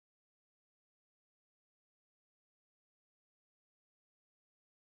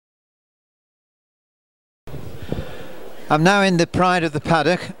I'm now in the pride of the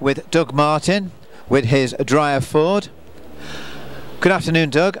paddock with Doug Martin with his Dreyer Ford. Good afternoon,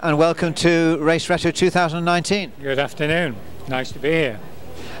 Doug, and welcome to Race Retro 2019. Good afternoon. Nice to be here.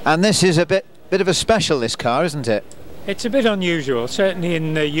 And this is a bit of a special, this car, isn't it? It's a bit unusual. Certainly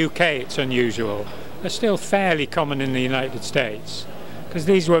in the UK it's unusual. They're still fairly common in the United States because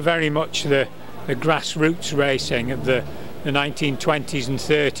these were very much the grassroots racing of the 1920s and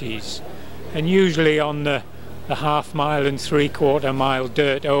 30s, and usually on the half-mile and three-quarter-mile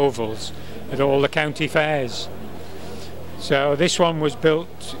dirt ovals at all the county fairs. So this one was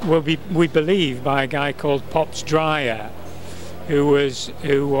built, we believe, by a guy called Pops Dreyer, who was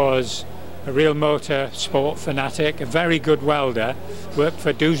a real motor sport fanatic, a very good welder, worked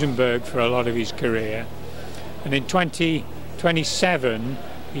for Duesenberg for a lot of his career, and in 2027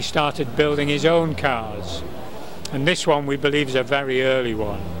 he started building his own cars, and this one we believe is a very early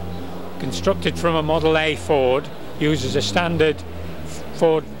one. Constructed from a Model A Ford, uses a standard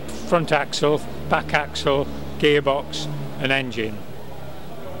Ford front axle, back axle, gearbox and engine.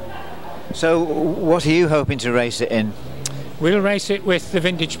 So what are you hoping to race it in? We'll race it with the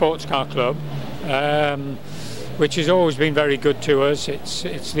Vintage Sports Car Club, which has always been very good to us.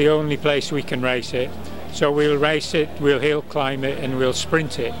 It's the only place we can race it. So we'll race it, we'll hill climb it and we'll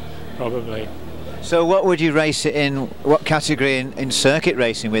sprint it probably. So what would you race it in, what category in circuit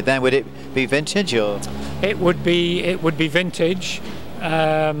racing with then? Would it be vintage or? It would be vintage.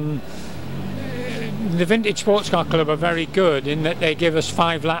 The Vintage Sports Car Club are very good in that they give us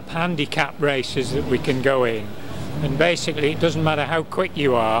 5-lap handicap races that we can go in. And basically it doesn't matter how quick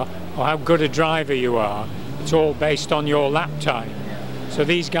you are or how good a driver you are, it's all based on your lap time. So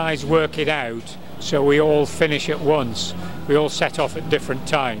these guys work it out so we all finish at once. We all set off at different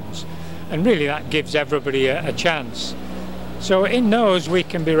times. And really that gives everybody a chance. So in those we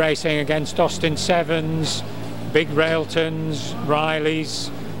can be racing against Austin Sevens, Big Railtons, Rileys,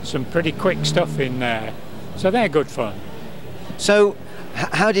 some pretty quick stuff in there. So they're good fun. So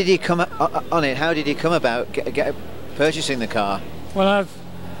how did he come on it? How did he come about purchasing the car? Well,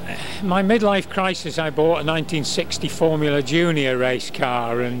 my midlife crisis, I bought a 1960 Formula Junior race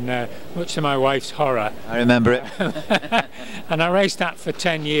car, and much to my wife's horror. I remember it. And I raced that for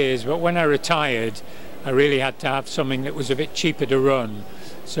 10 years, but when I retired I really had to have something that was a bit cheaper to run.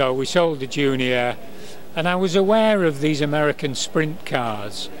 So we sold the Junior, and I was aware of these American sprint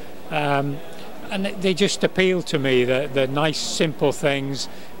cars, and they just appealed to me. They're nice, simple things.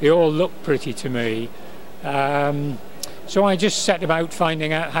 They all look pretty to me. So I just set about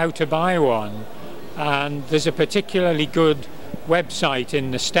finding out how to buy one, and there's a particularly good website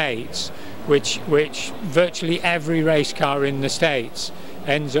in the States which virtually every race car in the States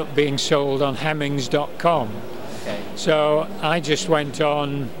ends up being sold on Hemmings.com. Okay. So I just went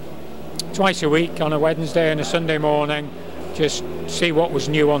on twice a week on a Wednesday and a Sunday morning, just see what was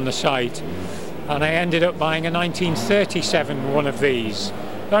new on the site, and I ended up buying a 1937 one of these,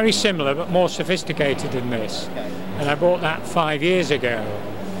 very similar but more sophisticated than this. Okay. And I bought that 5 years ago,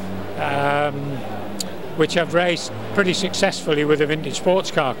 which I've raced pretty successfully with the Vintage Sports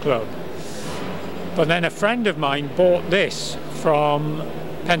Car Club. But then a friend of mine bought this from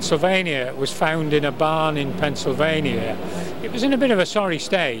Pennsylvania. It was found in a barn in Pennsylvania. It was in a bit of a sorry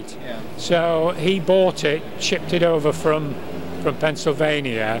state. Yeah. So he bought it, shipped it over from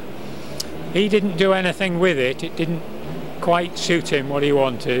Pennsylvania. He didn't do anything with it. It didn't quite suit him what he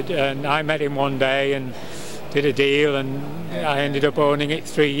wanted, and I met him one day and did a deal, and I ended up owning it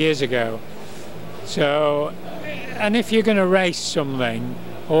 3 years ago. So, and if you're going to race something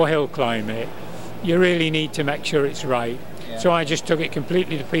or hill climb it, you really need to make sure it's right. Yeah. So I just took it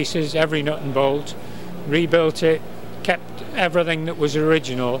completely to pieces, every nut and bolt, rebuilt it, kept everything that was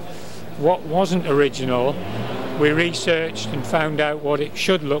original. What wasn't original, we researched and found out what it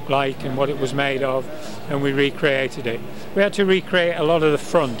should look like and what it was made of, and we recreated it. We had to recreate a lot of the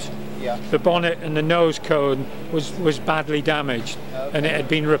front. Yeah. The bonnet and the nose cone was badly damaged, okay. And it had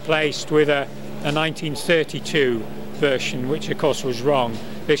been replaced with a 1932 version, which of course was wrong.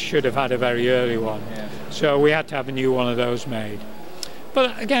 This should have had a very early one. Yeah. So we had to have a new one of those made.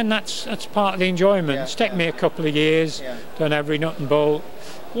 But again, that's part of the enjoyment. Yeah. It's taken me a couple of years, done every nut and bolt.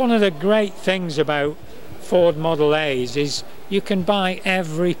 One of the great things about Ford Model A's is you can buy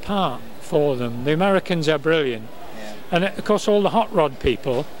every part for them. The Americans are brilliant. Yeah. And of course all the hot rod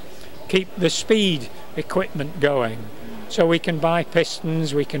people keep the speed equipment going. So we can buy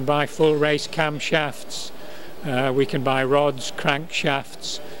pistons, we can buy full race camshafts, we can buy rods,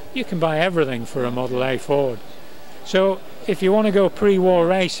 crankshafts. You can buy everything for a Model A Ford. So if you want to go pre-war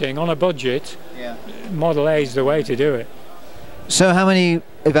racing on a budget, Model A is the way to do it. So how many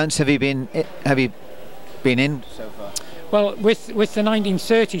events have you been in so far? Well, with the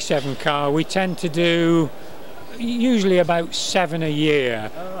 1937 car, we tend to do usually about 7 a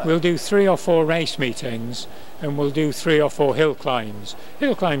year. Oh, right. We'll do 3 or 4 race meetings, and we'll do 3 or 4 hill climbs.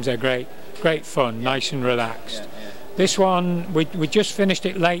 Hill climbs are great fun, nice and relaxed. This one, we just finished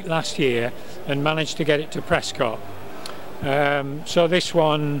it late last year and managed to get it to Prescott. So this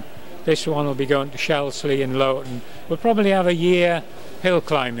one will be going to Shelsley and Lowton. We'll probably have a year hill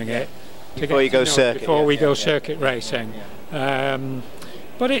climbing it before we go circuit racing.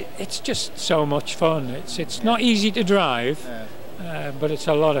 But it's just so much fun. It's not easy to drive, but it's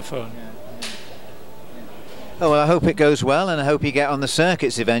a lot of fun. Oh, well, I hope it goes well, and I hope you get on the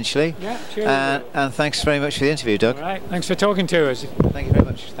circuits eventually. Yeah, sure. And thanks very much for the interview, Doug. All right, thanks for talking to us. Thank you very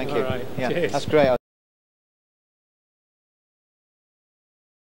much. Thank you. All right, yeah, cheers. that's great.